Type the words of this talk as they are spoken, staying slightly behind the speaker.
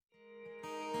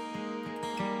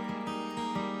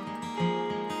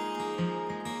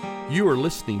You are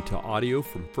listening to audio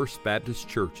from First Baptist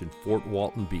Church in Fort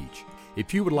Walton Beach.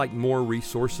 If you would like more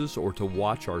resources or to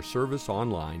watch our service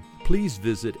online, please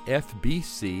visit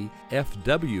fbcfwb.org.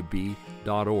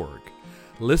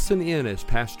 Listen in as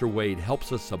Pastor Wade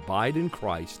helps us abide in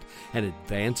Christ and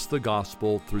advance the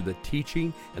gospel through the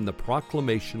teaching and the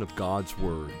proclamation of God's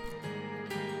Word.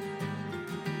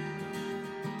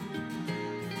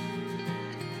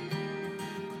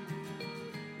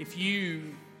 If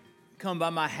you come by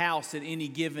my house at any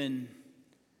given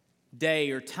day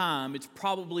or time, it's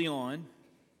probably on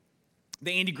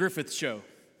the Andy Griffith Show.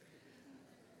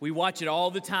 We watch it all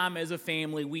the time as a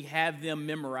family. We have them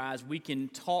memorized. We can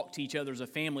talk to each other as a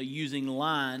family using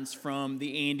lines from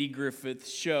the Andy Griffith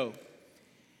Show.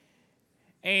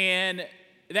 And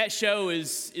that show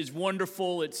is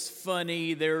wonderful. It's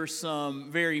funny. There are some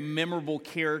very memorable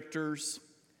characters.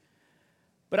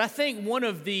 But I think one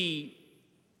of the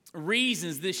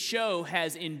reasons this show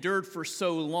has endured for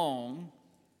so long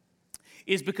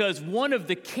is because one of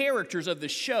the characters of the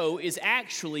show is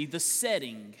actually the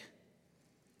setting.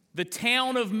 The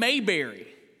town of Mayberry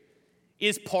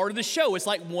is part of the show. It's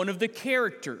like one of the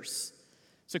characters.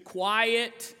 It's a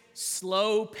quiet,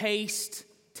 slow-paced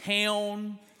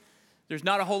town. There's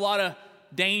not a whole lot of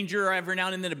danger. Every now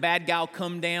and then a bad guy will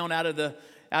come down out of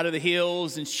the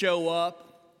hills and show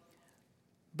up.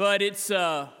 But it's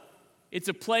a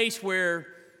place where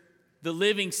the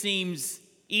living seems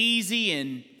easy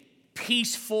and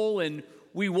peaceful, and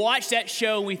we watch that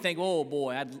show and we think, oh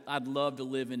boy, I'd love to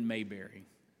live in Mayberry.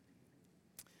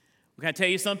 Can I tell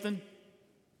you something?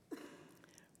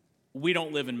 We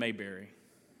don't live in Mayberry.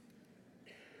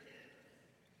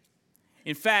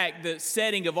 In fact, the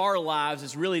setting of our lives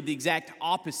is really the exact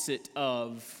opposite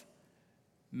of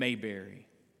Mayberry.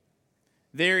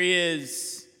 There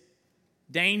is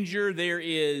danger, there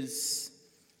is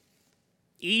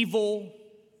evil,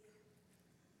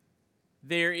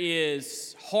 there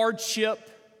is hardship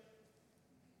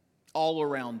all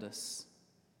around us.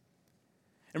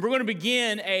 And we're going to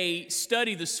begin a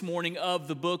study this morning of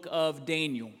the book of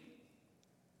Daniel.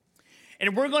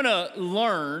 And we're going to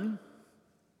learn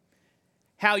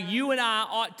how you and I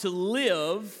ought to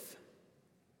live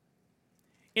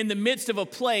in the midst of a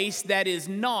place that is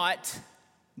not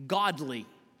godly,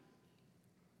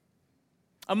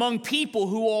 among people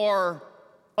who are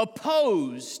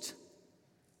opposed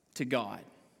to God.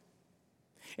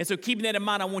 And so keeping that in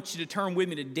mind, I want you to turn with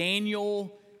me to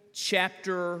Daniel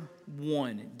chapter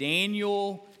 1.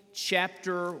 Daniel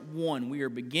chapter 1. We are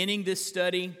beginning this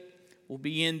study. We'll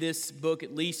be in this book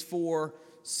at least for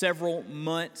several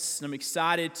months. And I'm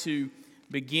excited to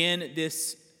begin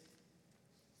this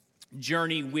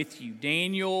journey with you.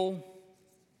 Daniel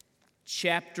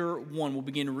chapter 1. We'll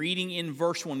begin reading in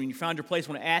verse 1. When you found your place,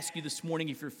 I want to ask you this morning,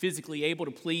 if you're physically able,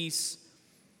 to please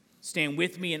stand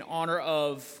with me in honor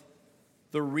of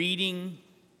the reading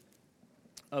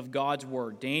of God's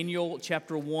Word. Daniel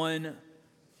chapter 1,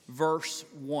 verse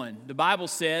 1. The Bible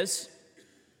says,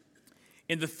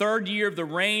 in the 3rd year of the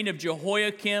reign of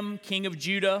Jehoiakim, king of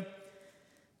Judah,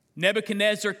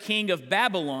 Nebuchadnezzar, king of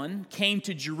Babylon, came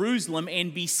to Jerusalem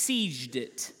and besieged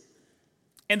it.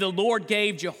 And the Lord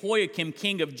gave Jehoiakim,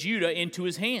 king of Judah, into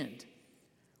his hand,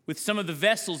 with some of the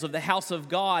vessels of the house of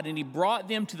God, and he brought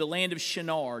them to the land of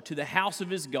Shinar, to the house of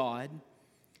his God,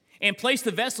 and placed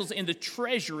the vessels in the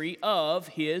treasury of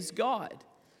his God.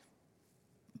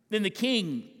 Then the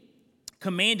king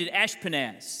commanded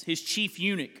Ashpenaz, his chief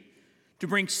eunuch, to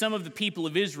bring some of the people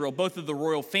of Israel, both of the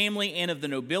royal family and of the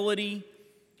nobility,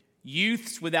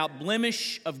 youths without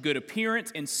blemish, of good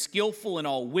appearance, and skillful in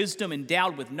all wisdom,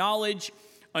 endowed with knowledge,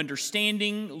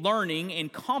 understanding, learning,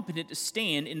 and competent to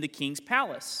stand in the king's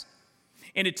palace,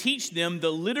 and to teach them the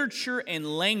literature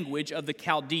and language of the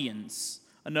Chaldeans,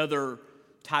 another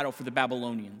title for the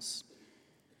Babylonians.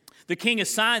 The king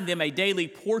assigned them a daily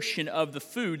portion of the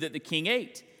food that the king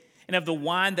ate and of the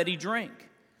wine that he drank.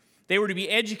 They were to be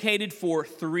educated for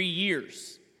 3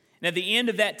 years. And at the end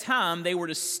of that time, they were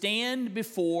to stand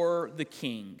before the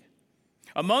king.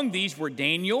 Among these were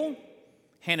Daniel,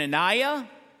 Hananiah,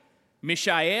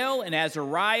 Mishael, and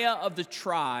Azariah of the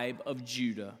tribe of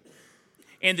Judah.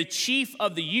 And the chief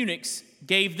of the eunuchs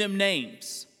gave them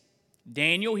names.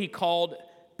 Daniel he called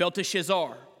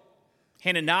Belteshazzar.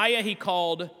 Hananiah he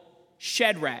called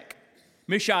Shadrach.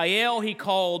 Mishael he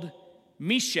called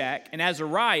Meshach. And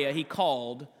Azariah he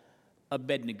called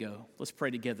Abednego. Let's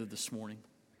pray together this morning.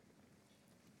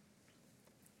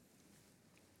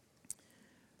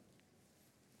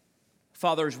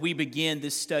 Father, as we begin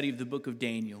this study of the book of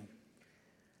Daniel,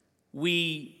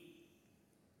 we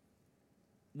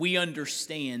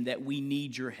understand that we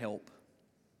need your help.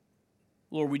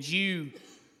 Lord, would you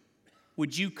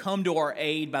would you come to our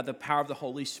aid by the power of the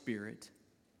Holy Spirit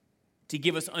to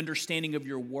give us understanding of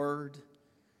your word,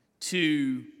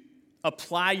 to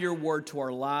apply your word to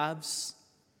our lives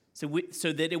so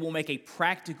that it will make a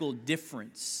practical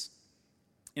difference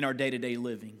in our day-to-day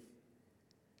living.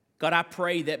 God, I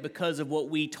pray that because of what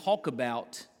we talk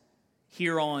about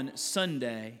here on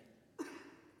Sunday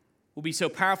will be so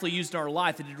powerfully used in our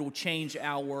life that it will change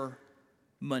our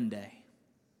Monday.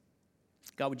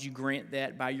 God, would you grant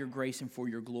that by your grace and for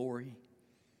your glory?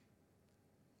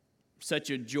 Such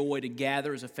a joy to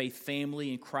gather as a faith family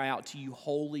and cry out to you,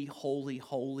 holy, holy,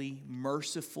 holy,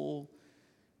 merciful,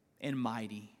 and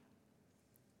mighty.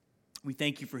 We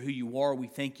thank you for who you are. We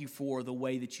thank you for the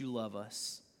way that you love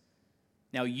us.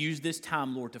 Now use this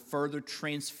time, Lord, to further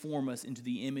transform us into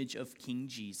the image of King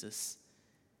Jesus.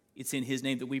 It's in his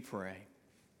name that we pray.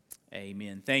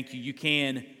 Amen. Thank you. You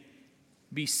can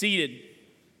be seated.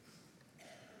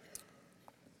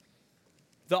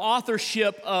 The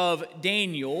authorship of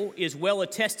Daniel is well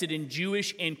attested in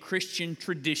Jewish and Christian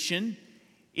tradition.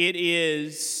 It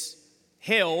is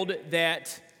held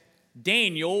that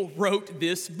Daniel wrote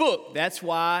this book. That's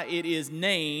why it is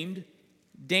named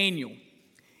Daniel.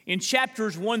 In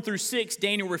chapters 1 through 6,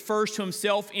 Daniel refers to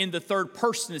himself in the third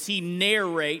person as he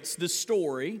narrates the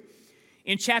story.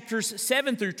 In chapters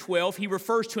 7 through 12, he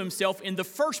refers to himself in the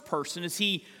first person as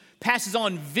he passes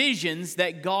on visions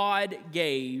that God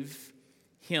gave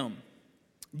him.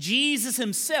 Jesus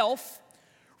himself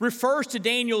refers to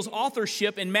Daniel's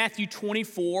authorship in Matthew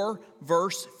 24,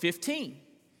 verse 15.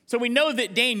 So we know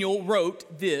that Daniel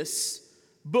wrote this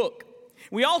book.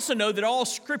 We also know that all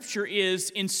Scripture is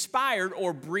inspired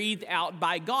or breathed out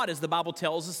by God, as the Bible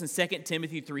tells us in 2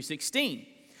 Timothy 3:16.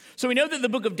 So we know that the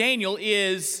book of Daniel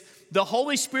is the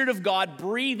Holy Spirit of God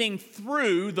breathing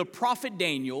through the prophet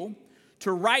Daniel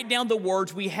to write down the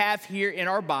words we have here in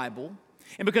our Bible.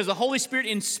 And because the Holy Spirit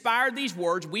inspired these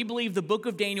words, we believe the book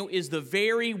of Daniel is the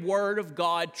very word of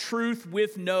God, truth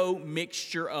with no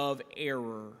mixture of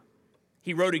error.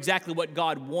 He wrote exactly what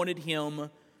God wanted him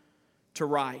to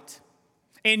write.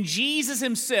 And Jesus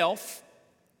himself,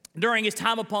 during his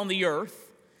time upon the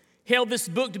earth, held this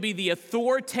book to be the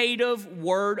authoritative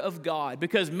word of God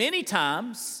because many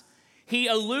times he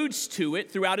alludes to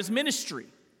it throughout his ministry.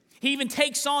 He even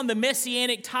takes on the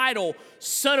messianic title,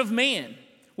 Son of Man,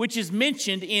 which is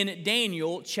mentioned in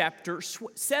Daniel chapter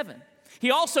 7.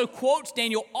 He also quotes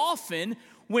Daniel often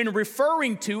when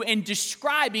referring to and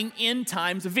describing end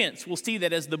times events. We'll see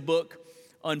that as the book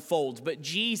unfolds. But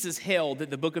Jesus held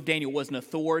that the book of Daniel was an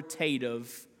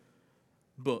authoritative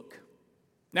book.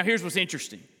 Now here's what's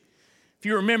interesting. If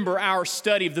you remember our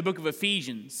study of the book of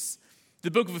Ephesians, the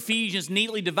book of Ephesians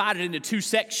neatly divided into two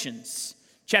sections.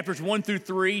 Chapters 1 through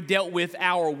 3 dealt with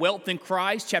our wealth in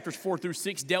Christ. Chapters 4 through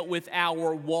 6 dealt with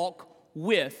our walk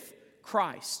with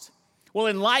Christ. Well,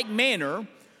 in like manner,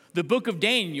 the book of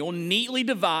Daniel neatly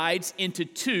divides into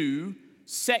two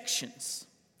sections.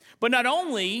 But not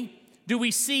only do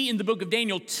we see in the book of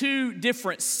Daniel two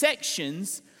different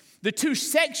sections, the two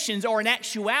sections are in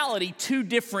actuality two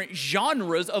different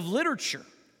genres of literature.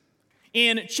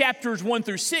 In chapters 1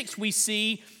 through 6, we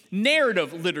see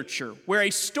narrative literature, where a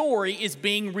story is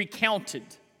being recounted.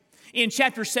 In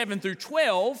chapters 7 through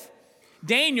 12,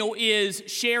 Daniel is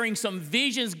sharing some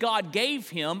visions God gave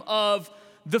him of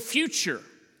the future.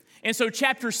 And so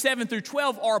chapters 7 through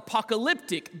 12 are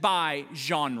apocalyptic by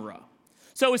genre.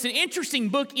 So it's an interesting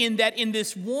book in that in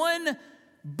this one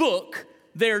book,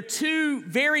 there are two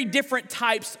very different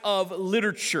types of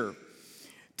literature.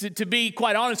 To be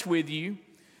quite honest with you,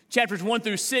 chapters 1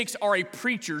 through 6 are a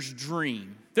preacher's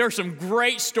dream. There are some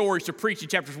great stories to preach in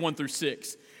chapters 1 through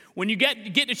 6. When you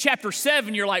get to chapter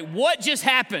 7, you're like, what just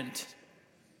happened?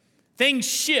 Things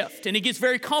shift, and it gets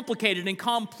very complicated and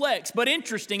complex, but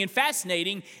interesting and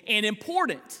fascinating and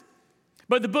important.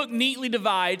 But the book neatly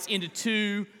divides into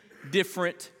two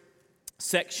different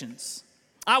sections.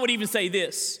 I would even say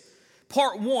this.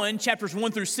 Part 1, chapters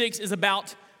 1 through 6, is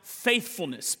about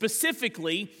faithfulness,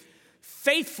 specifically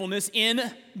faithfulness in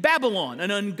Babylon,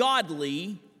 an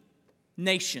ungodly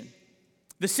nation.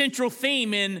 The central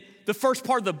theme in the first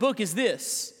part of the book is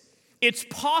this: it's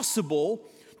possible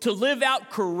to live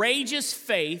out courageous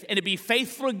faith and to be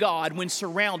faithful to God when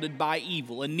surrounded by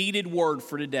evil, a needed word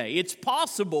for today. It's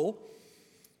possible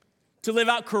to live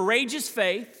out courageous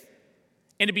faith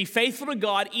and to be faithful to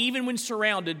God even when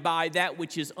surrounded by that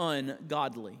which is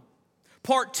ungodly.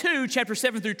 Part 2, chapter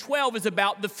 7 through 12, is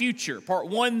about the future. Part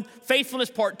 1, faithfulness.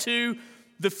 Part 2,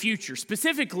 the future.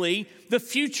 Specifically, the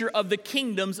future of the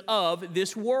kingdoms of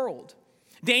this world.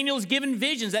 Daniel is given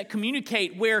visions that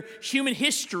communicate where human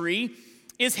history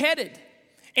is headed.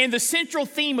 And the central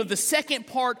theme of the second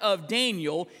part of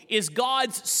Daniel is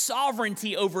God's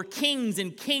sovereignty over kings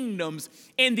and kingdoms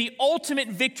and the ultimate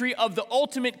victory of the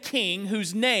ultimate king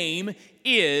whose name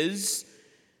is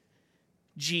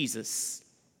Jesus.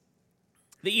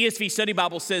 The ESV Study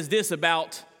Bible says this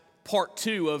about part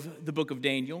 2 of the book of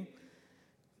Daniel.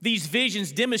 These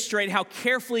visions demonstrate how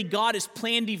carefully God has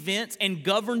planned events and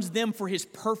governs them for his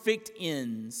perfect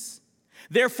ends.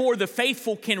 Therefore, the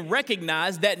faithful can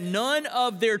recognize that none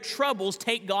of their troubles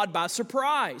take God by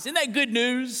surprise. Isn't that good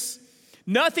news?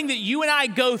 Nothing that you and I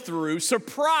go through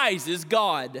surprises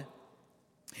God.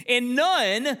 And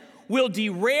none will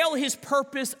derail his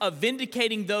purpose of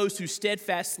vindicating those who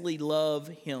steadfastly love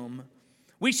him.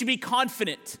 We should be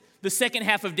confident, the second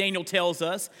half of Daniel tells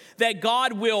us, that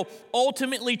God will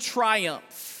ultimately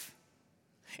triumph.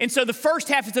 And so the first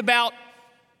half is about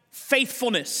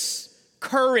faithfulness,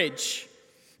 courage.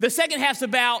 The second half's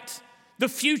about the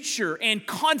future and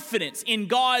confidence in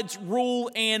God's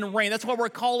rule and reign. That's why we're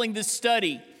calling this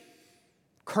study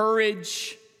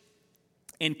Courage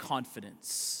and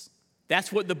Confidence.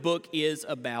 That's what the book is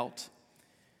about.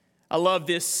 I love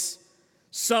this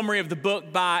summary of the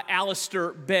book by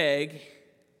Alistair Begg.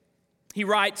 He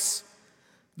writes,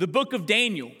 "The book of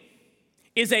Daniel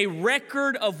is a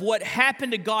record of what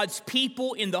happened to God's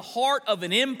people in the heart of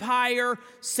an empire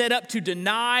set up to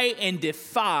deny and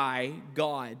defy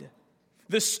God.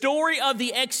 The story of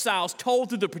the exiles told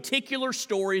through the particular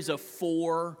stories of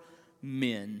 4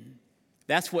 men."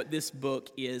 That's what this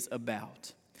book is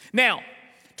about. Now,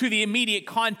 to the immediate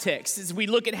context, as we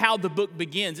look at how the book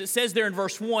begins, it says there in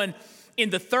verse 1, "In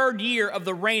the 3rd year of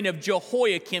the reign of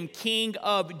Jehoiakim, king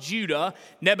of Judah,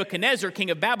 Nebuchadnezzar, king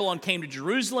of Babylon, came to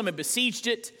Jerusalem and besieged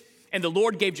it. And the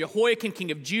Lord gave Jehoiakim,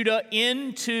 king of Judah,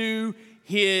 into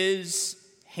his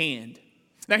hand."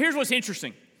 Now, here's what's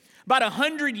interesting. About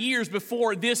 100 years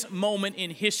before this moment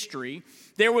in history,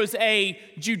 there was a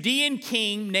Judean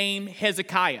king named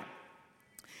Hezekiah.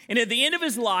 And at the end of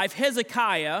his life,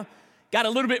 Hezekiah got a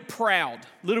little bit proud,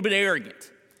 a little bit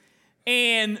arrogant.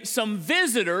 And some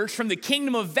visitors from the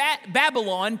kingdom of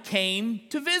Babylon came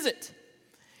to visit.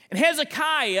 And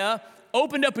Hezekiah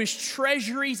opened up his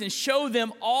treasuries and showed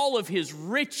them all of his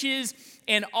riches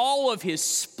and all of his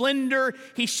splendor.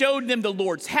 He showed them the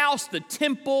Lord's house, the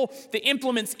temple, the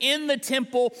implements in the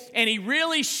temple, and he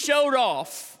really showed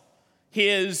off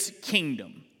his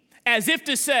kingdom. As if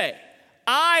to say,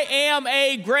 "I am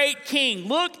a great king.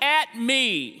 Look at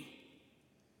me."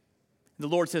 The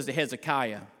Lord says to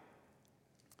Hezekiah,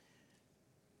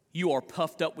 "You are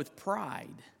puffed up with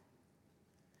pride.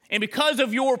 And because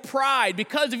of your pride,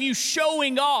 because of you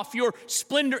showing off your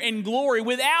splendor and glory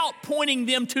without pointing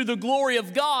them to the glory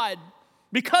of God,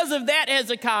 because of that,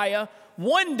 Hezekiah,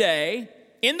 one day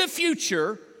in the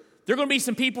future, there are going to be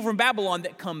some people from Babylon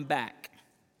that come back.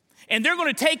 And they're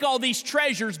going to take all these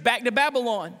treasures back to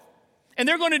Babylon. And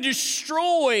they're going to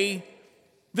destroy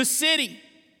the city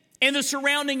and the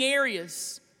surrounding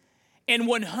areas. And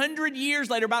 100 years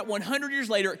later, about 100 years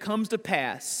later, it comes to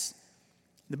pass.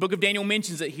 The book of Daniel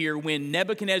mentions it here when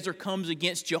Nebuchadnezzar comes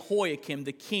against Jehoiakim,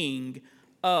 the king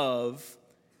of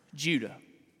Judah.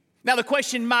 Now the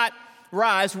question might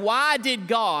rise, why did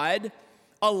God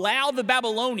allow the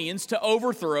Babylonians to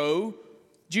overthrow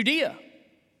Judea?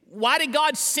 Why did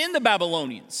God send the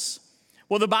Babylonians?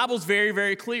 Well, the Bible's very,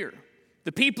 very clear.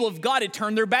 The people of God had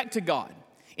turned their back to God.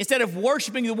 Instead of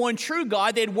worshiping the one true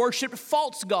God, they had worshiped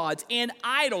false gods and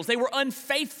idols. They were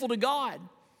unfaithful to God.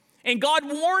 And God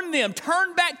warned them,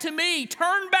 turn back to me,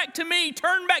 turn back to me,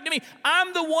 turn back to me.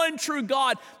 I'm the one true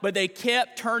God. But they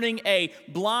kept turning a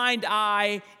blind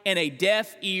eye and a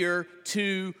deaf ear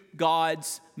to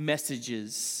God's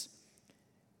messages.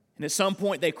 And at some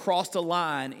point, they crossed a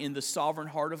line in the sovereign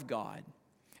heart of God.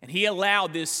 And he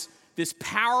allowed this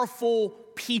powerful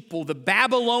people, the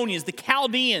Babylonians, the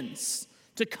Chaldeans,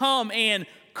 to come and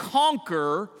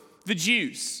conquer the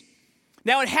Jews.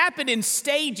 Now, it happened in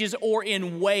stages or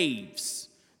in waves.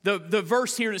 The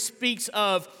verse here that speaks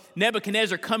of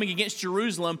Nebuchadnezzar coming against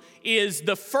Jerusalem is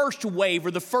the first wave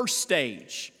or the first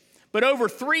stage. But over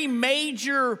three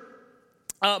major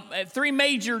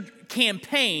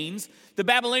campaigns, the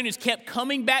Babylonians kept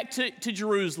coming back to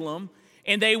Jerusalem,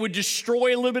 and they would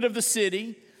destroy a little bit of the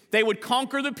city. They would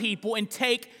conquer the people and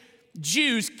take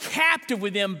Jews captive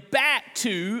with them back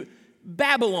to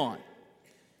Babylon.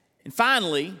 And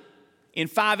finally, in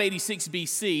 586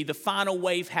 BC, the final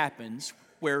wave happens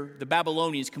where the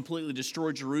Babylonians completely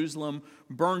destroy Jerusalem,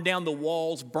 burn down the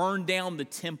walls, burn down the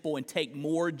temple, and take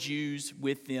more Jews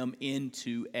with them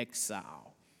into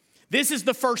exile. This is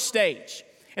the first stage.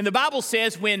 And the Bible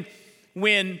says when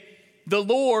the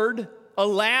Lord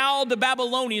allowed the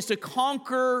Babylonians to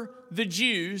conquer the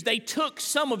Jews, they took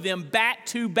some of them back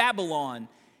to Babylon,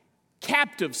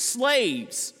 captives,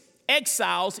 slaves,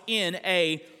 exiles in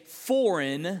a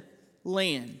foreign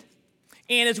land.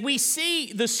 And as we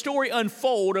see the story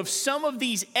unfold of some of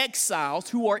these exiles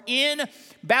who are in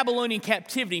Babylonian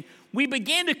captivity, we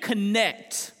begin to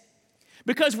connect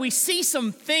because we see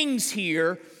some things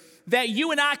here that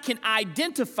you and I can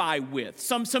identify with,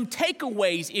 some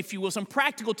takeaways, if you will, some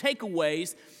practical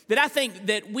takeaways that I think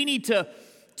that we need to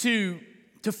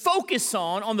focus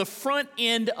on the front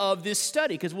end of this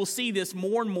study, because we'll see this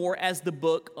more and more as the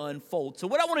book unfolds. So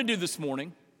what I want to do this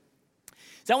morning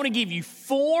is I want to give you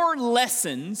 4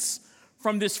 lessons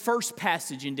from this first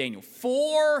passage in Daniel.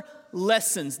 4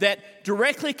 lessons that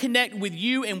directly connect with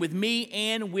you and with me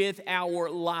and with our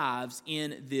lives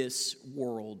in this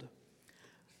world.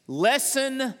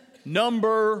 Lesson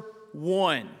number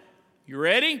 1. You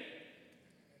ready?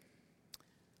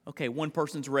 Okay, one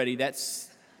person's ready. That's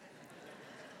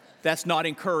not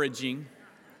encouraging.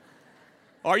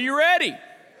 Are you ready? Yes.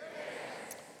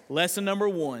 Lesson number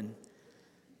 1.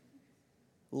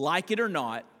 Like it or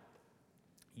not,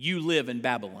 you live in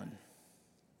Babylon.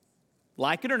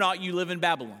 Like it or not, you live in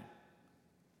Babylon.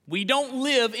 We don't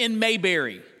live in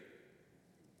Mayberry.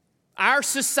 Our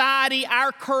society,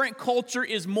 our current culture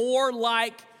is more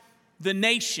like the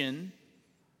nation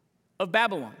of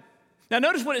Babylon. Now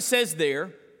notice what it says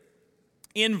there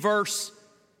in verse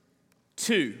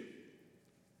 2.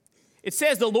 It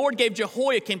says, the Lord gave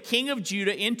Jehoiakim, king of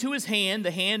Judah, into his hand,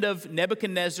 the hand of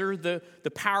Nebuchadnezzar, the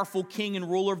powerful king and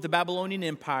ruler of the Babylonian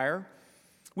Empire,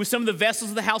 with some of the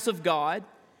vessels of the house of God.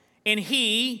 And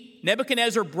he,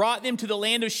 Nebuchadnezzar, brought them to the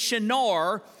land of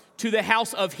Shinar, to the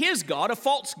house of his god, a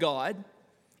false god,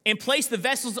 and placed the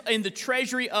vessels in the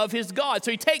treasury of his god.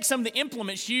 So he takes some of the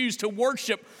implements used to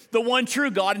worship the one true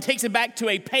God and takes it back to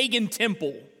a pagan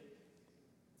temple.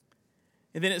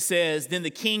 And then it says, then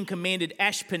the king commanded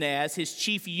Ashpenaz, his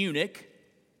chief eunuch,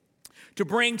 to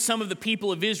bring some of the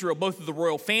people of Israel, both of the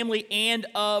royal family and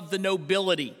of the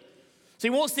nobility. So he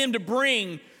wants them to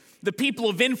bring the people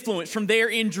of influence from there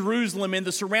in Jerusalem and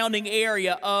the surrounding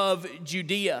area of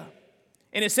Judea.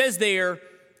 And it says there,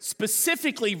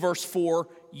 specifically verse 4,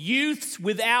 youths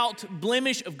without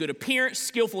blemish, of good appearance,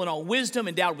 skillful in all wisdom,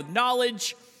 endowed with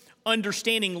knowledge,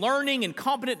 understanding learning, and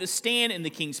competent to stand in the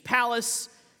king's palace,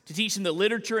 to teach them the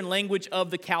literature and language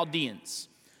of the Chaldeans.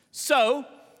 So,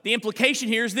 the implication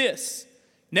here is this.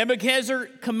 Nebuchadnezzar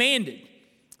commanded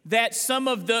that some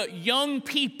of the young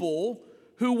people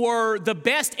who were the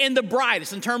best and the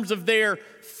brightest in terms of their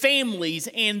families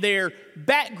and their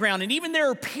background and even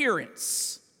their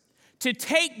appearance, to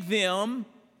take them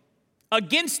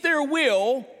against their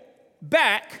will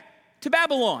back to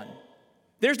Babylon.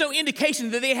 There's no indication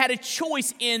that they had a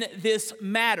choice in this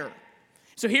matter.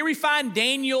 So here we find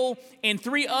Daniel and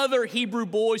 3 other Hebrew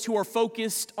boys who are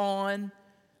focused on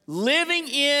living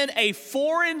in a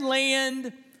foreign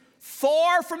land,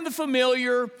 far from the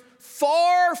familiar,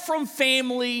 far from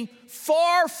family,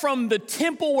 far from the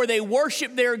temple where they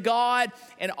worship their God,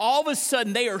 and all of a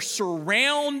sudden they are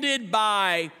surrounded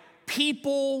by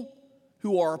people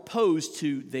who are opposed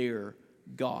to their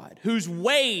God, whose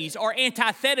ways are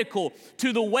antithetical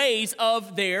to the ways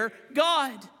of their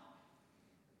God.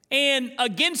 And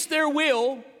against their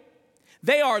will,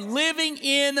 they are living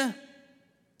in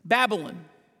Babylon.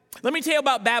 Let me tell you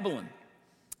about Babylon.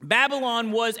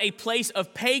 Babylon was a place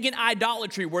of pagan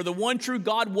idolatry where the one true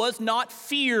God was not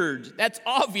feared. That's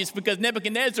obvious because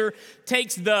Nebuchadnezzar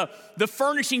takes the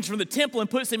furnishings from the temple and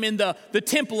puts them in the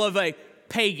temple of a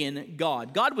pagan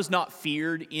god. God was not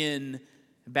feared in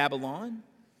Babylon.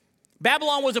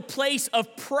 Babylon was a place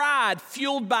of pride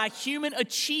fueled by human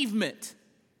achievement.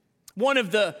 One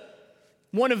of the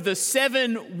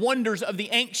 7 wonders of the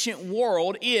ancient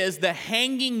world is the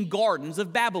Hanging Gardens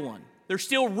of Babylon. There's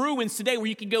still ruins today where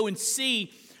you can go and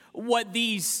see what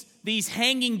these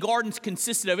hanging gardens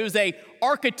consisted of. It was an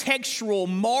architectural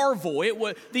marvel.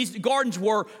 These gardens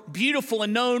were beautiful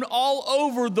and known all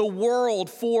over the world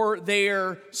for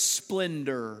their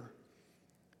splendor.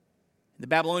 The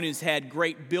Babylonians had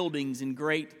great buildings and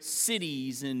great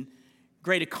cities and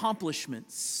great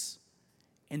accomplishments,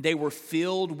 and they were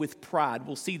filled with pride.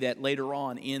 We'll see that later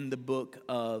on in the book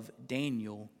of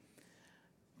Daniel.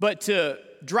 But to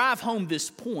drive home this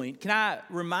point, can I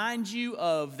remind you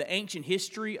of the ancient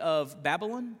history of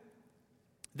Babylon?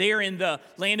 There in the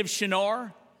land of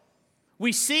Shinar,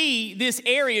 we see this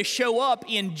area show up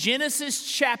in Genesis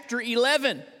chapter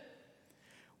 11,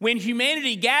 when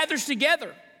humanity gathers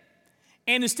together.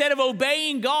 And instead of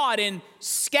obeying God and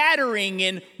scattering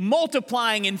and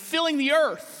multiplying and filling the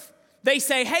earth, They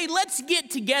say, hey, let's get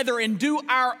together and do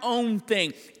our own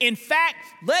thing. In fact,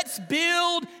 let's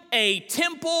build a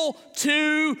temple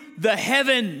to the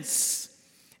heavens.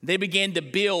 They began to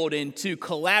build and to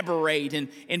collaborate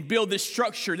and build this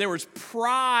structure. There was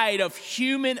pride of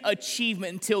human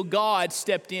achievement until God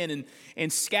stepped in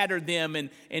and scattered them and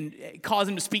caused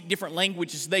them to speak different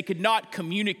languages so they could not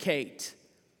communicate.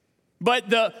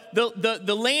 But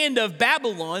the land of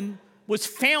Babylon was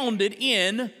founded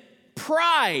in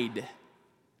pride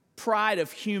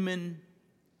of human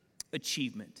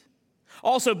achievement.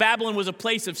 Also, Babylon was a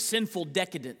place of sinful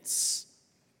decadence.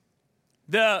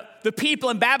 The people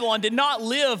in Babylon did not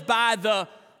live by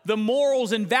the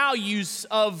morals and values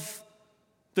of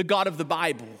the God of the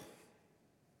Bible.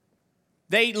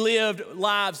 They lived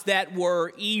lives that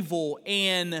were evil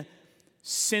and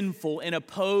sinful and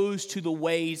opposed to the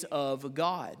ways of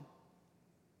God.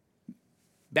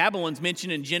 Babylon's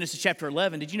mentioned in Genesis chapter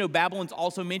 11. Did you know Babylon's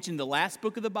also mentioned in the last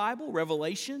book of the Bible,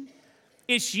 Revelation?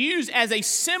 It's used as a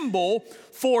symbol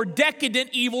for decadent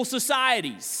evil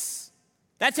societies.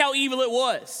 That's how evil it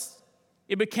was.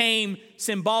 It became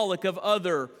symbolic of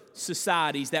other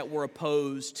societies that were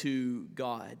opposed to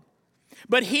God.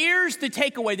 But here's the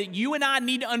takeaway that you and I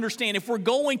need to understand if we're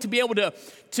going to be able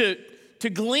to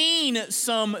glean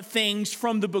some things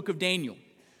from the book of Daniel.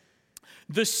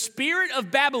 The spirit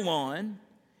of Babylon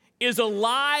is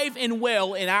alive and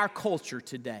well in our culture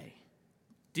today.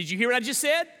 Did you hear what I just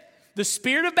said? The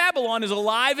spirit of Babylon is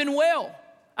alive and well.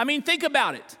 I mean, think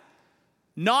about it.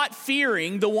 Not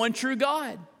fearing the one true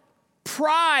God.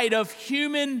 Pride of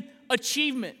human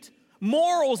achievement.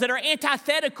 Morals that are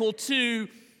antithetical to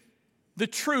the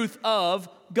truth of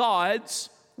God's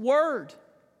word.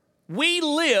 We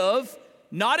live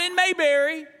not in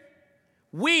Mayberry.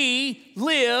 We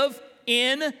live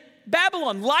in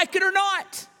Babylon, like it or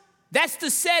not. That's the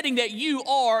setting that you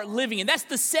are living in. That's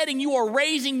the setting you are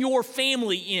raising your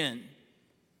family in.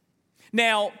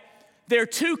 Now, there are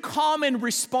two common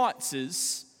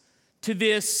responses to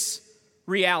this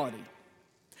reality,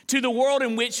 to the world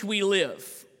in which we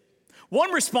live.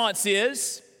 One response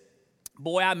is,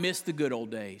 boy, I miss the good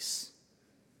old days.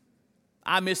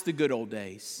 I miss the good old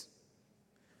days.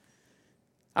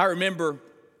 I remember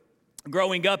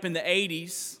growing up in the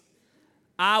 80s,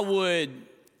 I would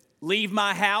leave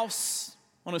my house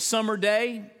on a summer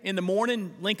day in the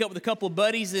morning, link up with a couple of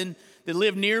buddies that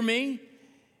lived near me,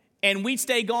 and we'd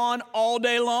stay gone all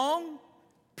day long.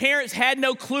 Parents had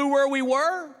no clue where we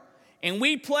were, and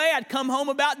we'd play. I'd come home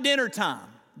about dinner time,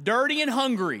 dirty and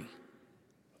hungry.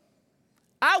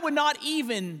 I would not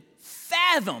even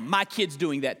fathom my kids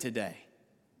doing that today.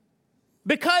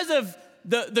 Because of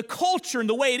the culture and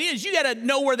the way it is, you got to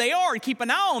know where they are and keep an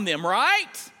eye on them,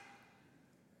 right?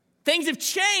 Things have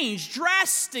changed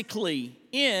drastically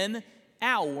in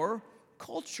our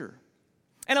culture.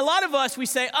 And a lot of us, we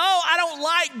say, oh, I don't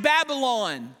like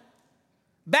Babylon.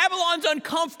 Babylon's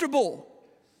uncomfortable.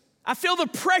 I feel the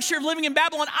pressure of living in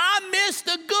Babylon. I miss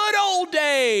the good old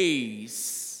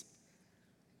days.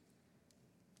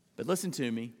 But listen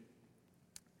to me.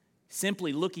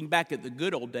 Simply looking back at the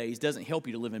good old days doesn't help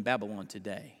you to live in Babylon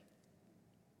today.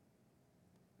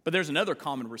 But there's another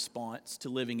common response to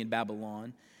living in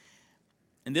Babylon.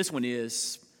 And this one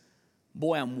is,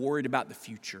 boy, I'm worried about the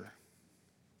future.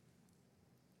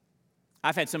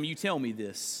 I've had some of you tell me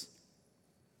this.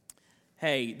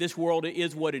 Hey, this world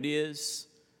is what it is.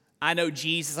 I know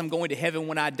Jesus, I'm going to heaven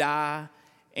when I die,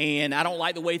 and I don't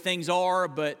like the way things are,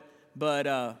 but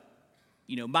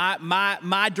you know,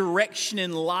 my direction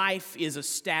in life is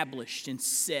established and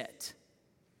set.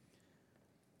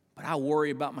 But I worry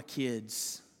about my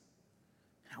kids.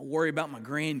 I worry about my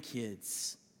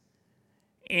grandkids.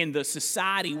 And the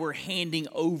society we're handing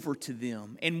over to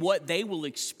them and what they will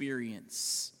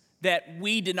experience that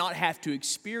we did not have to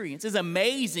experience. It's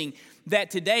amazing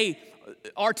that today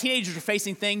our teenagers are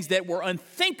facing things that were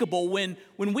unthinkable when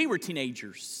we were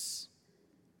teenagers.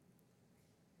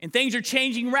 And things are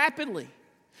changing rapidly.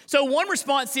 So one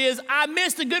response is, I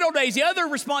miss the good old days. The other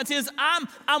response is,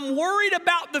 I'm worried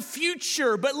about the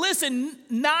future. But listen,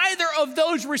 neither of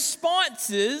those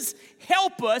responses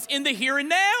help us in the here and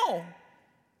now.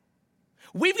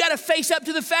 We've got to face up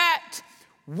to the fact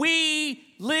we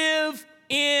live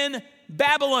in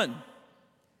Babylon.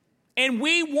 And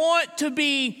we want to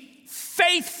be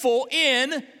faithful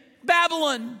in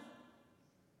Babylon.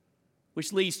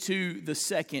 Which leads to the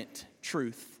second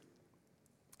truth.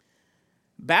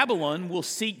 Babylon will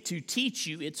seek to teach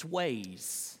you its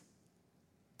ways.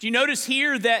 Do you notice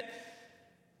here that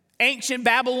ancient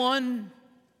Babylon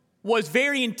was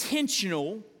very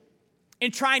intentional in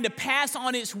trying to pass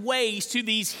on its ways to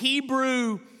these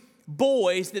Hebrew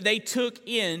boys that they took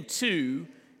into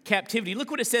captivity.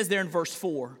 Look what it says there in verse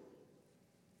 4.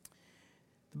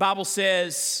 The Bible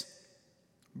says,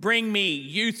 "Bring me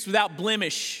youths without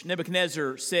blemish,"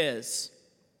 Nebuchadnezzar says,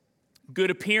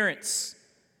 "good appearance,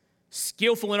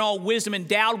 skillful in all wisdom,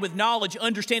 endowed with knowledge,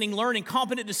 understanding, learning,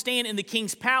 competent to stand in the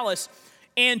king's palace,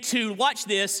 and to," watch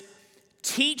this,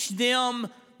 "teach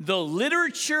them the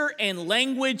literature and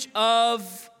language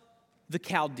of the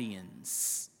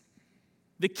Chaldeans."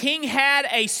 The king had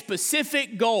a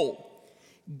specific goal: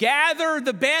 gather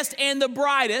the best and the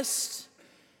brightest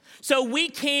so we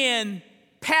can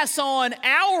pass on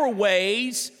our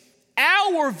ways,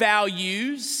 our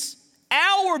values,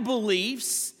 our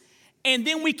beliefs, and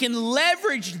then we can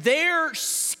leverage their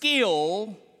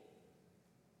skill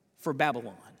for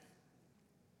Babylon.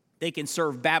 They can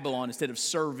serve Babylon instead of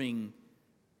serving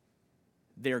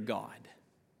their God.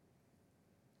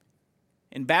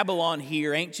 And Babylon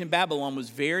here, ancient Babylon, was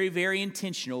very, very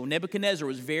intentional. Nebuchadnezzar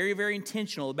was very, very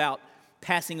intentional about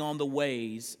passing on the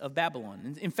ways of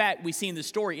Babylon. In fact, we see in the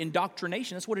story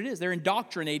indoctrination. That's what it is. They're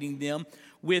indoctrinating them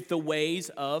with the ways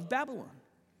of Babylon.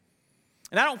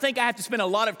 And I don't think I have to spend a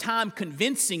lot of time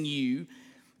convincing you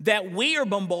that we are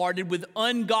bombarded with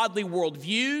ungodly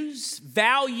worldviews,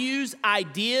 values,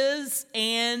 ideas,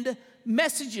 and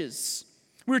messages.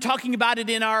 We were talking about it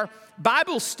in our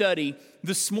Bible study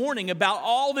this morning about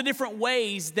all the different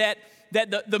ways that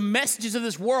the messages of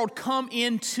this world come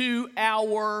into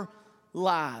our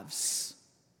lives.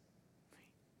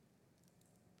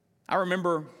 I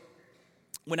remember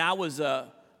when I was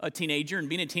a teenager, and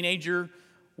being a teenager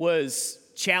was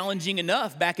challenging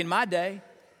enough back in my day,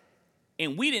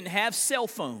 and we didn't have cell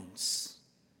phones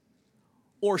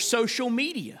or social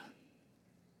media.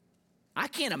 I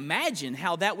can't imagine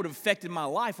how that would have affected my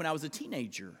life when I was a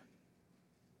teenager.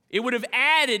 It would have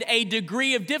added a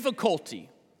degree of difficulty.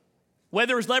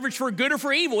 Whether it was leveraged for good or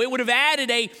for evil, it would have added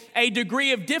a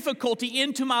degree of difficulty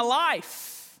into my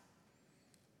life.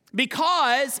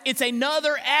 Because it's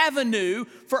another avenue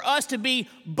for us to be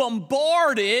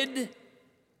bombarded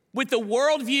with the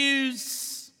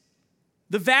worldviews,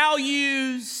 the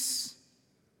values,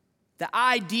 the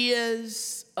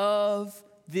ideas of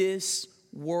this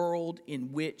world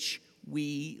in which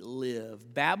we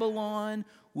live. Babylon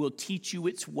will teach you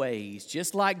its ways.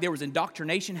 Just like there was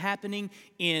indoctrination happening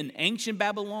in ancient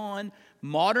Babylon,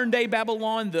 modern day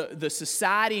Babylon, the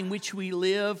society in which we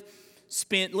live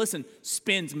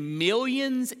spends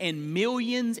millions and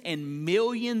millions and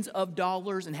millions of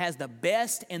dollars and has the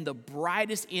best and the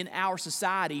brightest in our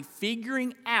society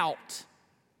figuring out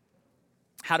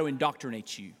how to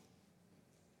indoctrinate you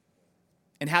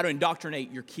and how to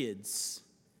indoctrinate your kids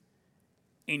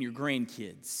and your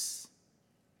grandkids.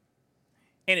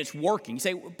 And it's working. You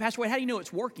say, "Pastor Wade, how do you know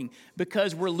it's working?"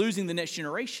 Because we're losing the next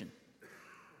generation.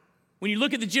 When you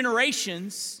look at the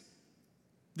generations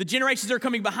that are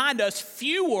coming behind us,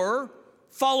 fewer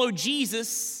follow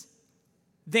Jesus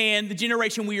than the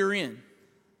generation we are in.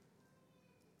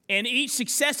 And each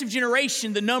successive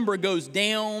generation, the number goes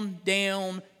down,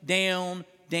 down, down,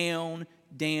 down,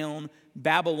 down.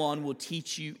 Babylon will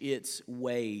teach you its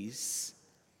ways.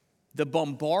 The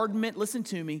bombardment, listen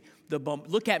to me,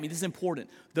 look at me, this is important.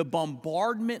 The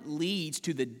bombardment leads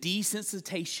to the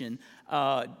desensitizing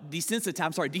of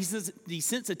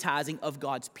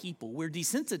God's people. We're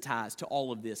desensitized to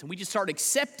all of this, and we just start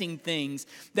accepting things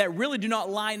that really do not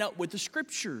line up with the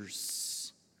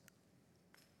scriptures.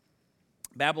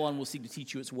 Babylon will seek to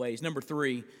teach you its ways. Number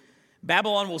 3,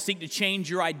 Babylon will seek to change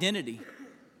your identity.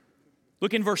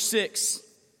 Look in verse 6.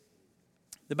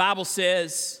 The Bible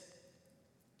says,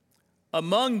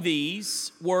 among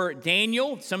these were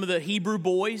Daniel, some of the Hebrew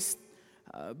boys.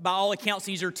 By all accounts,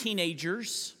 these are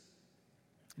teenagers.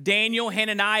 Daniel,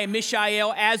 Hananiah,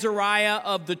 Mishael, Azariah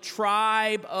of the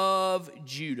tribe of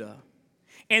Judah.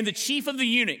 And the chief of the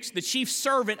eunuchs, the chief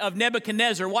servant of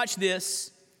Nebuchadnezzar, watch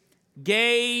this,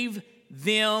 gave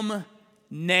them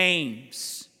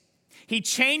names. He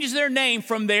changes their name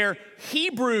from their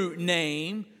Hebrew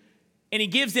name, and he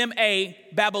gives them a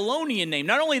Babylonian name.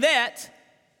 Not only that,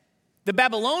 the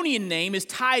Babylonian name is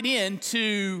tied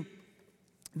into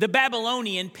the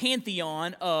Babylonian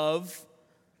pantheon of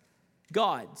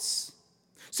gods.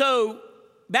 So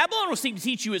Babylon will seek to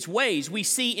teach you its ways. We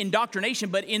see indoctrination,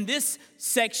 but in this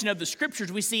section of the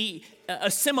scriptures, we see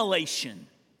assimilation,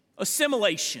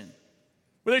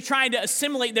 where they're trying to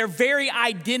assimilate their very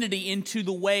identity into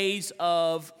the ways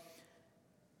of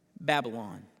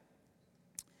Babylon.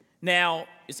 Now,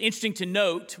 it's interesting to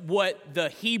note what the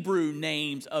Hebrew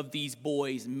names of these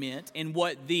boys meant and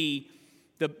what the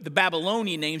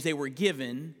Babylonian names they were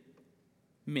given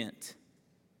meant.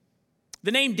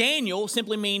 The name Daniel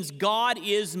simply means God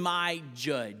is my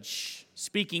judge,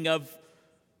 speaking of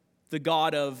the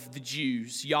God of the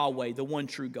Jews, Yahweh, the one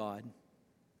true God.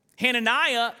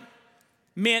 Hananiah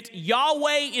meant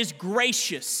Yahweh is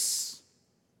gracious,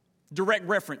 direct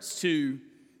reference to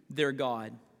their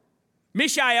God.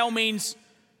 Mishael means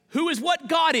who is what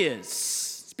God is,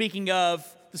 speaking of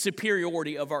the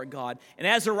superiority of our God. And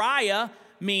Azariah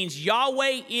means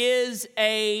Yahweh is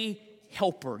a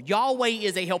helper. Yahweh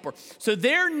is a helper. So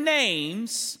their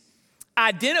names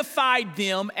identified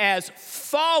them as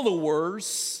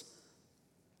followers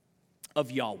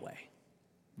of Yahweh.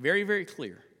 Very, very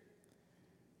clear.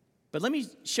 But let me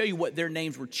show you what their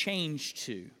names were changed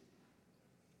to.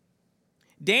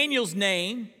 Daniel's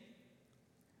name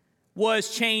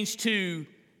was changed to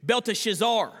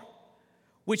Belteshazzar,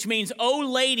 which means, O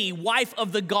lady, wife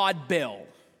of the god Bel.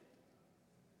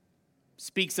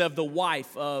 Speaks of the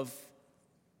wife of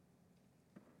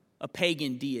a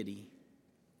pagan deity.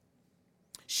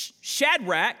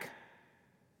 Shadrach,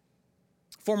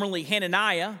 formerly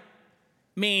Hananiah,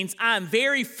 means I'm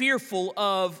very fearful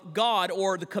of God,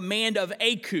 or the command of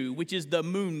Aku, which is the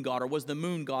moon god, or was the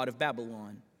moon god of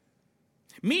Babylon.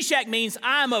 Meshach means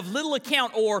I'm of little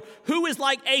account, or who is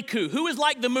like Aku, who is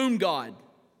like the moon god.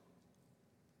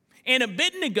 And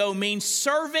Abednego means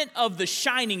servant of the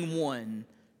shining one,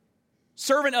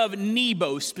 servant of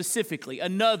Nebo specifically,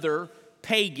 another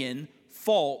pagan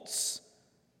false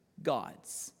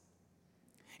gods.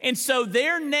 And so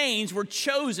their names were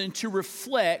chosen to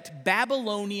reflect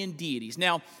Babylonian deities.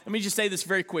 Now, let me just say this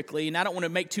very quickly, and I don't want to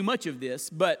make too much of this,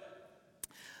 but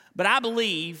I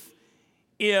believe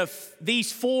if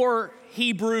these 4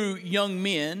 Hebrew young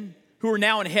men who are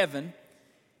now in heaven,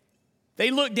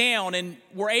 they looked down and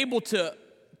were able to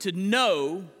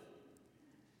know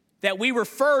that we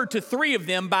referred to 3 of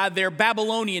them by their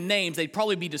Babylonian names, they'd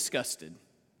probably be disgusted.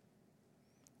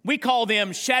 We call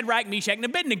them Shadrach, Meshach, and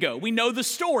Abednego. We know the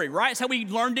story, right? It's how we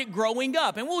learned it growing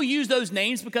up. And we'll use those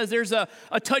names because there's a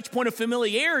touch point of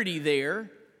familiarity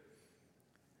there.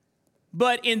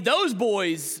 But in those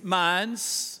boys'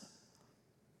 minds,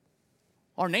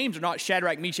 our names are not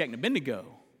Shadrach, Meshach, and Abednego.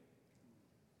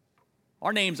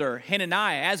 Our names are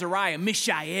Hananiah, Azariah,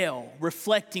 Mishael,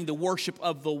 reflecting the worship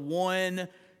of the one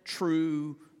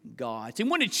true God. He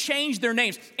wanted to change their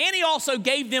names. And he also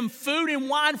gave them food and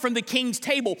wine from the king's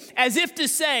table, as if to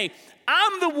say,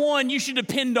 I'm the one you should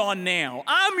depend on now.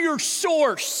 I'm your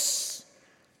source.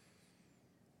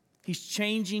 He's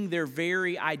changing their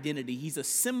very identity. He's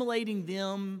assimilating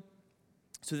them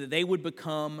so that they would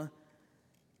become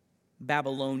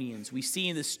Babylonians. We see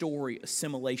in this story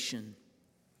assimilation.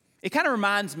 It kind of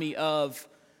reminds me of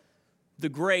the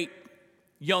great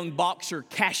young boxer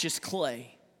Cassius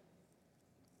Clay.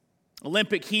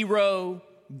 Olympic hero,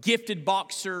 gifted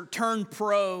boxer, turned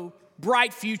pro,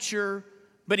 bright future,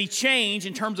 but he changed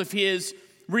in terms of his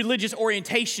religious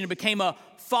orientation and became a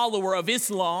follower of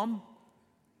Islam.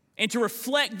 And to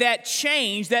reflect that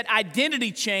change, that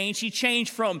identity change, he changed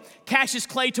from Cassius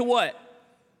Clay to what?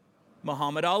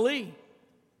 Muhammad Ali.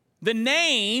 The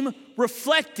name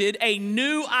reflected a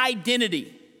new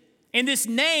identity. And this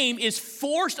name is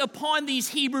forced upon these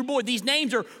Hebrew boys. These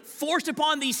names are forced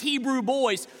upon these Hebrew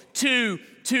boys to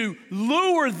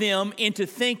lure them into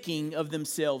thinking of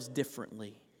themselves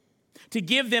differently, to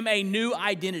give them a new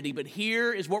identity. But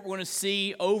here is what we're going to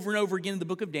see over and over again in the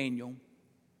book of Daniel.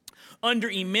 Under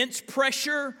immense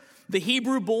pressure, the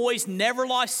Hebrew boys never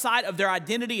lost sight of their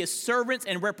identity as servants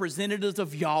and representatives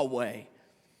of Yahweh.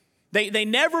 They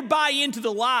never buy into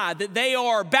the lie that they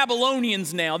are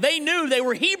Babylonians now. They knew they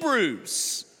were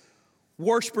Hebrews,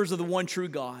 worshipers of the one true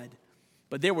God.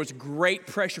 But there was great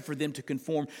pressure for them to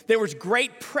conform. There was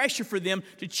great pressure for them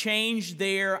to change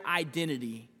their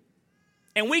identity.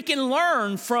 And we can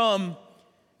learn from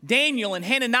Daniel and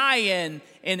Hananiah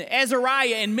and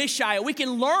Azariah and Mishael. We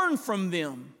can learn from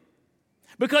them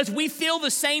because we feel the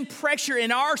same pressure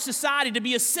in our society to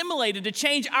be assimilated, to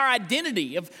change our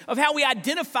identity of how we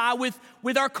identify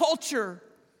with our culture.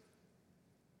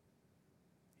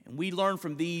 And we learn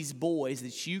from these boys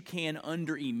that you can,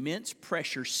 under immense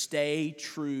pressure, stay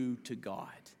true to God.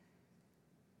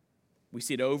 We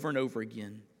see it over and over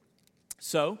again.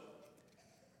 So,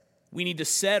 we need to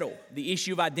settle the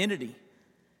issue of identity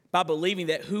by believing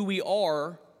that who we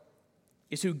are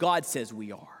is who God says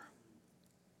we are.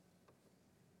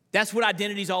 That's what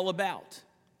identity is all about.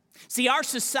 See, our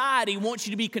society wants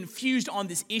you to be confused on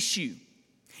this issue.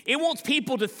 It wants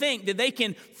people to think that they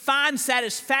can find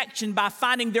satisfaction by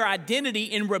finding their identity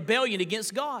in rebellion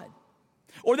against God.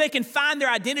 Or they can find their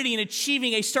identity in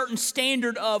achieving a certain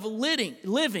standard of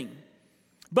living.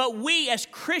 But we as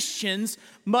Christians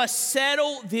must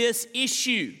settle this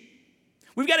issue.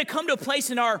 We've got to come to a place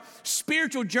in our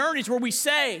spiritual journeys where we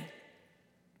say,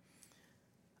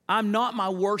 I'm not my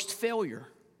worst failure.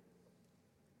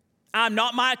 I'm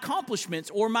not my accomplishments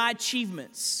or my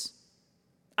achievements.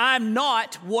 I'm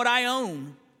not what I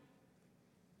own.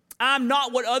 I'm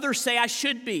not what others say I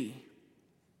should be.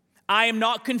 I am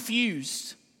not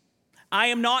confused. I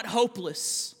am not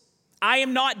hopeless. I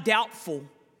am not doubtful.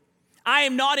 I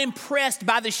am not impressed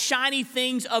by the shiny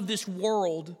things of this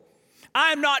world.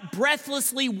 I am not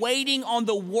breathlessly waiting on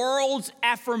the world's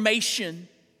affirmation.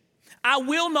 I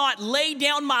will not lay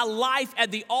down my life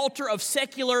at the altar of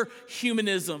secular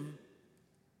humanism.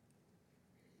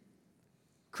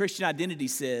 Christian identity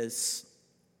says,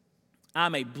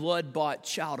 I'm a blood-bought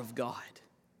child of God,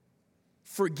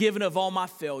 forgiven of all my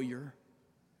failure,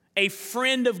 a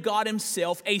friend of God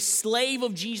himself, a slave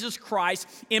of Jesus Christ,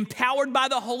 empowered by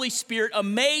the Holy Spirit,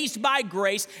 amazed by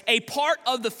grace, a part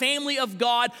of the family of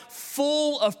God,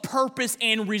 full of purpose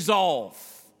and resolve.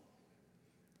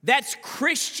 That's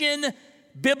Christian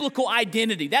biblical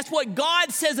identity. That's what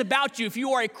God says about you if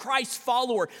you are a Christ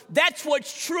follower. That's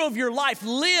what's true of your life.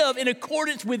 Live in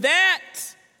accordance with that.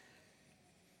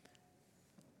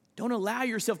 Don't allow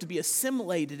yourself to be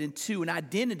assimilated into an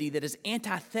identity that is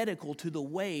antithetical to the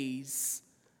ways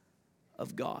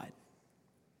of God.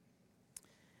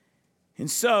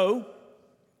 And so,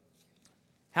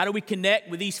 how do we connect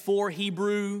with these 4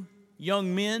 Hebrew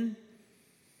young men?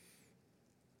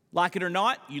 Like it or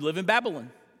not, you live in Babylon.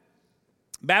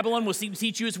 Babylon will seek to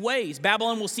teach you its ways.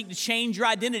 Babylon will seek to change your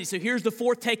identity. So here's the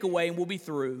 4th takeaway, and we'll be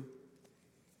through.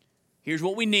 Here's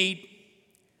what we need.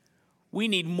 We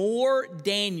need more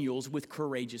Daniels with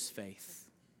courageous faith.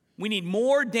 We need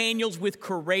more Daniels with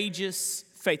courageous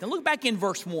faith. And look back in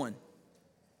verse 1.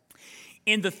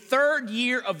 In the 3rd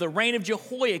year of the reign of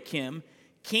Jehoiakim,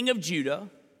 king of Judah,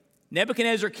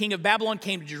 Nebuchadnezzar, king of Babylon,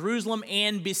 came to Jerusalem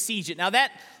and besieged it. Now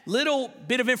that little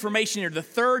bit of information here, the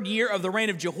 3rd year of the reign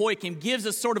of Jehoiakim, gives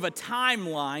us sort of a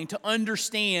timeline to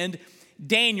understand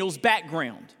Daniel's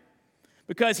background.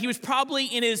 Because he was probably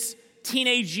in his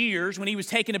teenage years when he was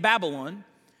taken to Babylon,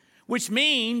 which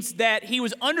means that he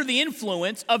was under the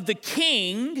influence of the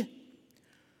king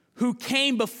who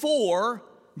came before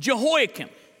Jehoiakim.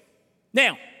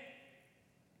 Now,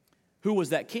 who was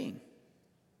that king?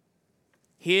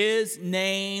 His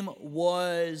name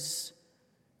was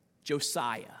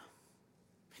Josiah.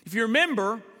 If you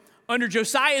remember, under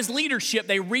Josiah's leadership,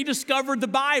 they rediscovered the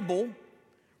Bible,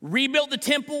 rebuilt the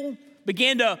temple,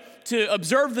 began to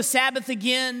observe the Sabbath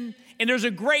again, and there's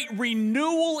a great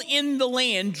renewal in the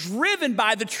land driven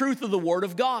by the truth of the Word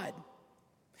of God.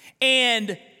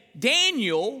 And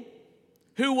Daniel,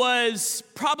 who was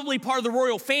probably part of the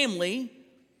royal family,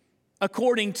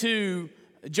 according to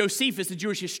Josephus, the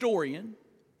Jewish historian,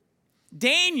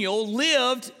 Daniel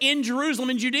lived in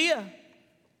Jerusalem in Judea.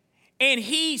 And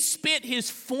he spent his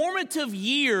formative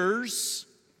years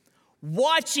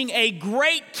watching a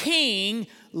great king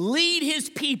lead his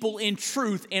people in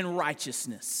truth and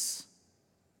righteousness.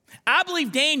 I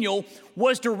believe Daniel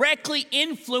was directly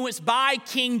influenced by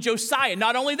King Josiah.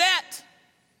 Not only that,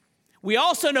 we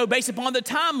also know, based upon the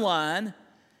timeline,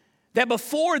 that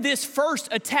before this first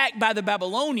attack by the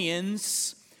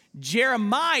Babylonians,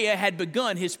 Jeremiah had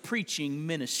begun his preaching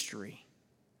ministry.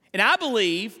 And I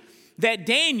believe that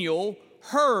Daniel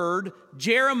heard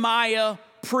Jeremiah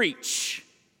preach.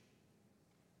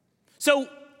 So,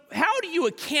 how do you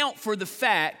account for the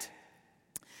fact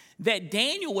that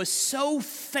Daniel was so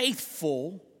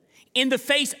faithful in the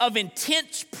face of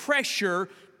intense pressure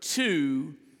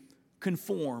to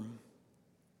conform?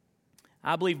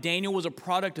 I believe Daniel was a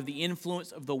product of the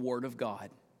influence of the Word of God.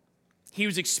 He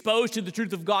was exposed to the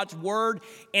truth of God's Word,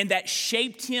 and that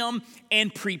shaped him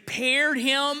and prepared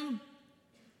him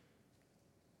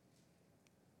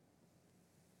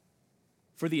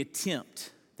for the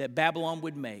attempt that Babylon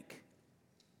would make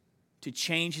to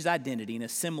change his identity and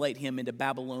assimilate him into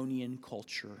Babylonian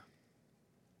culture.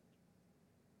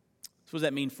 So what does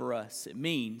that mean for us? It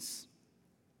means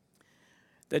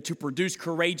that to produce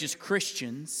courageous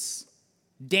Christians,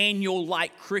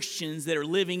 Daniel-like Christians that are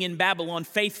living in Babylon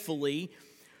faithfully,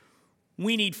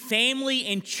 we need family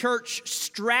and church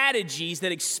strategies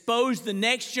that expose the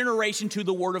next generation to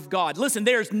the Word of God. Listen,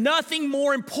 there's nothing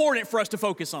more important for us to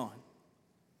focus on.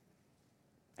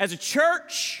 As a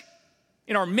church,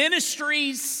 in our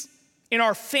ministries, in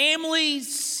our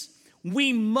families,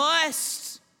 we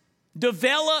must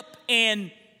develop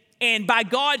and by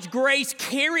God's grace,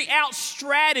 carry out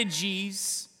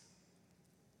strategies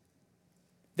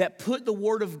that put the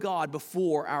Word of God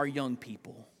before our young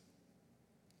people.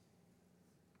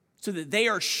 so that they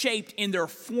are shaped in their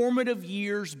formative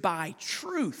years by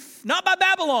truth. Not by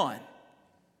Babylon,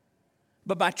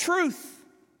 but by truth.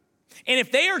 And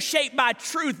if they are shaped by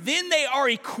truth, then they are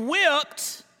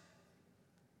equipped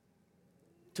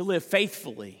to live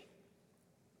faithfully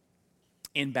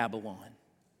in Babylon,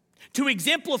 to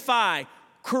exemplify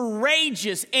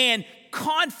courageous and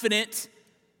confident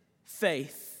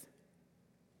faith.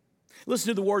 Listen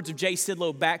to the words of J.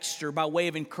 Sidlow Baxter by way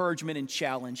of encouragement and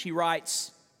challenge. He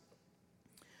writes,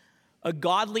 "A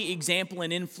godly example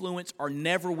and influence are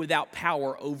never without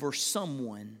power over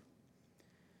someone.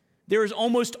 There is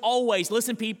almost always,"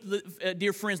 listen, people,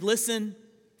 dear friends, listen.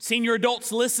 Senior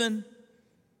adults, listen.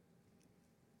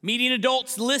 Median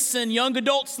adults, listen. Young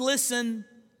adults, listen.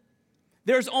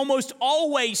 There's almost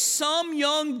always some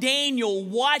young Daniel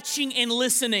watching and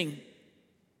listening.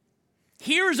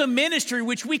 Here's a ministry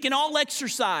which we can all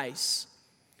exercise.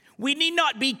 We need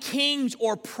not be kings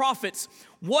or prophets.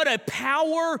 What a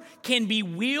power can be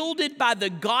wielded by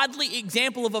the godly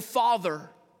example of a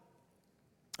father,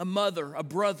 a mother, a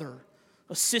brother,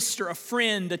 a sister, a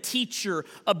friend, a teacher,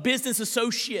 a business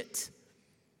associate.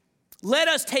 Let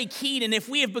us take heed, and if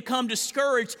we have become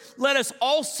discouraged, let us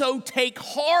also take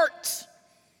heart.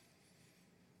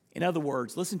 In other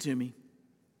words, listen to me.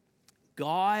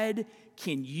 God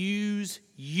can use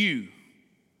you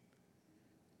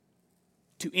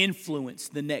to influence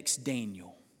the next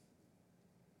Daniel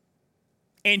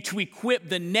and to equip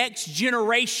the next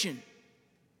generation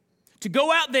to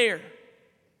go out there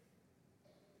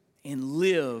and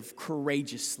live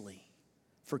courageously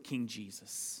for King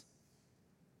Jesus.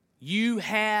 You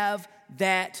have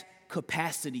that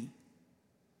capacity.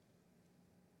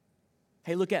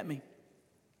 Hey, look at me.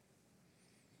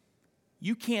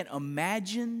 You can't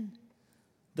imagine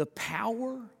the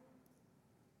power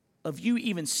of you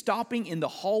even stopping in the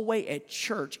hallway at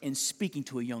church and speaking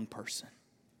to a young person.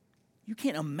 You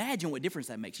can't imagine what difference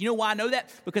that makes. You know why I know that?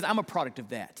 Because I'm a product of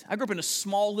that. I grew up in a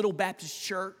small little Baptist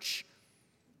church,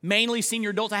 mainly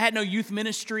senior adults. I had no youth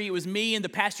ministry. It was me and the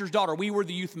pastor's daughter. We were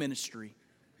the youth ministry.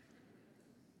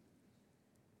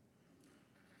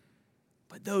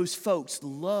 But those folks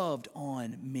loved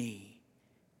on me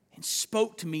and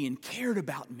spoke to me and cared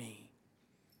about me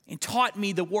and taught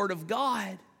me the Word of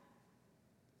God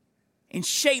and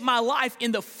shaped my life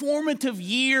in the formative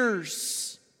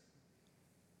years.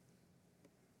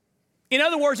 In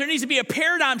other words, there needs to be a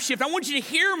paradigm shift. I want you to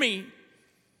hear me.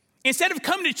 Instead of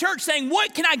coming to church saying,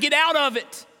 what can I get out of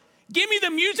it? Give me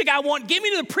the music I want. Give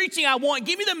me the preaching I want.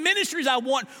 Give me the ministries I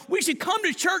want. We should come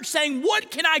to church saying,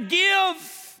 what can I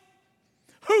give?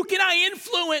 Who can I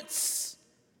influence?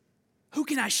 Who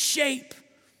can I shape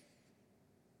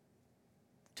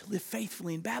to live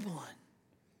faithfully in Babylon?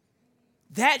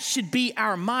 That should be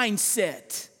our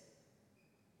mindset.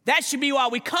 That should be why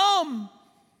we come,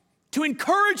 to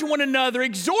encourage one another,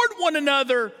 exhort one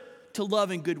another to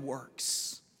love and good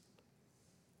works.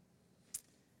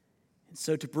 And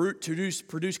so to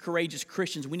produce courageous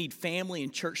Christians, we need family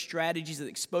and church strategies that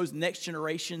expose the next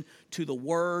generation to the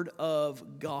Word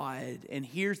of God. And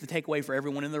here's the takeaway for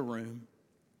everyone in the room.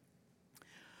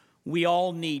 We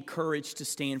all need courage to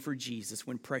stand for Jesus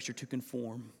when pressured to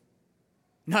conform.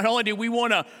 Not only do we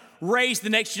want to raise the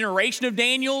next generation of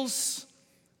Daniels,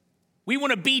 we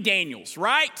want to be Daniels,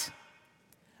 right?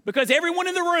 Because everyone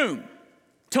in the room,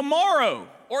 tomorrow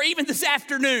or even this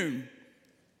afternoon,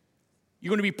 you're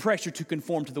going to be pressured to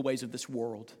conform to the ways of this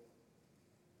world.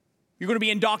 You're going to be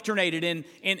indoctrinated, and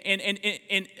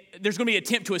there's going to be an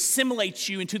attempt to assimilate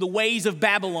you into the ways of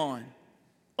Babylon,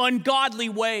 ungodly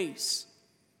ways.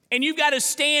 And you've got to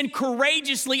stand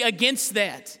courageously against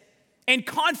that and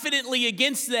confidently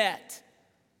against that,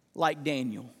 like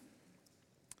Daniel.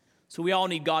 So we all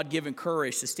need God-given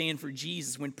courage to stand for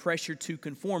Jesus when pressured to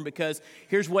conform, because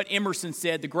here's what Emerson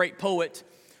said, the great poet: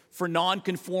 for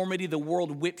nonconformity, the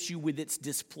world whips you with its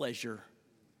displeasure.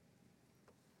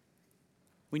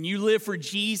 When you live for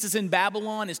Jesus in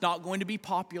Babylon, it's not going to be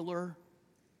popular.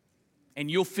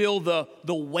 And you'll feel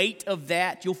the weight of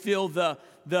that. You'll feel the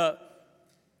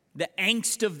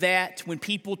angst of that when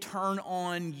people turn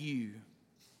on you.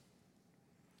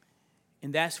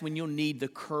 And that's when you'll need the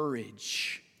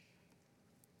courage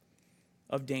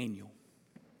of Daniel.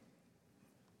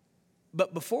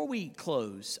 But before we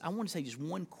close, I want to say just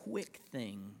one quick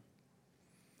thing.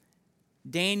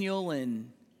 Daniel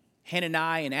and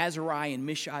Hananiah and Azariah and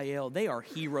Mishael, they are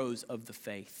heroes of the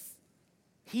faith.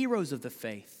 Heroes of the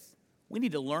faith. We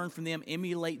need to learn from them,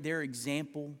 emulate their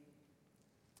example.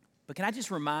 But can I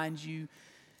just remind you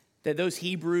that those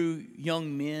Hebrew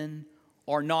young men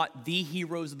are not the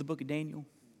heroes of the book of Daniel?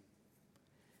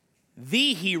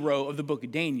 The hero of the book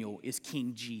of Daniel is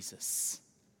King Jesus.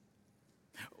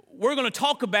 we're going to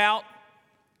talk about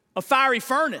a fiery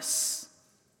furnace.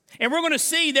 And we're going to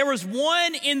see there was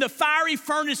one in the fiery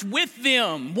furnace with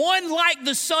them, one like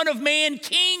the Son of Man.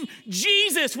 King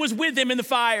Jesus was with them in the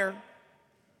fire.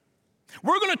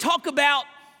 We're going to talk about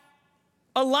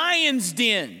a lion's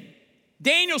den.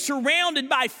 Daniel surrounded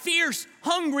by fierce,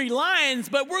 hungry lions,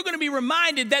 but we're going to be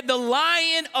reminded that the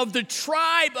Lion of the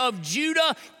tribe of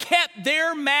Judah kept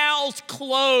their mouths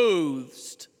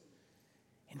closed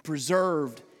and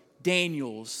preserved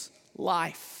Daniel's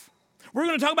life. We're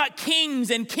going to talk about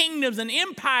kings and kingdoms and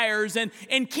empires and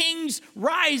kings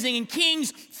rising and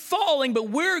kings falling, but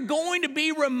we're going to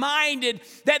be reminded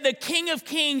that the King of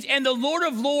Kings and the Lord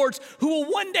of Lords, who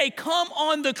will one day come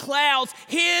on the clouds,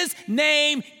 his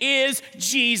name is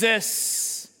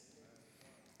Jesus.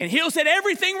 And he'll set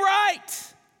everything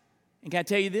right. And can I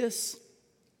tell you this?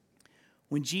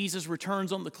 When Jesus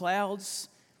returns on the clouds,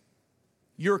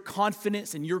 your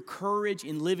confidence and your courage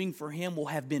in living for him will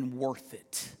have been worth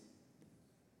it.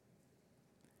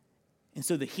 And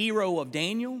so the hero of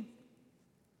Daniel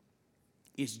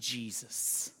is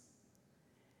Jesus.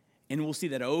 And we'll see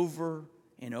that over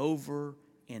and over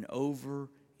and over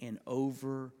and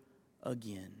over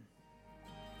again.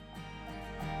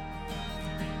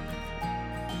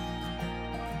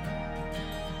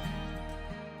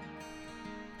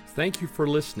 Thank you for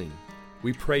listening.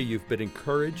 We pray you've been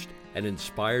encouraged and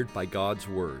inspired by God's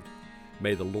Word.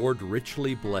 May the Lord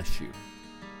richly bless you.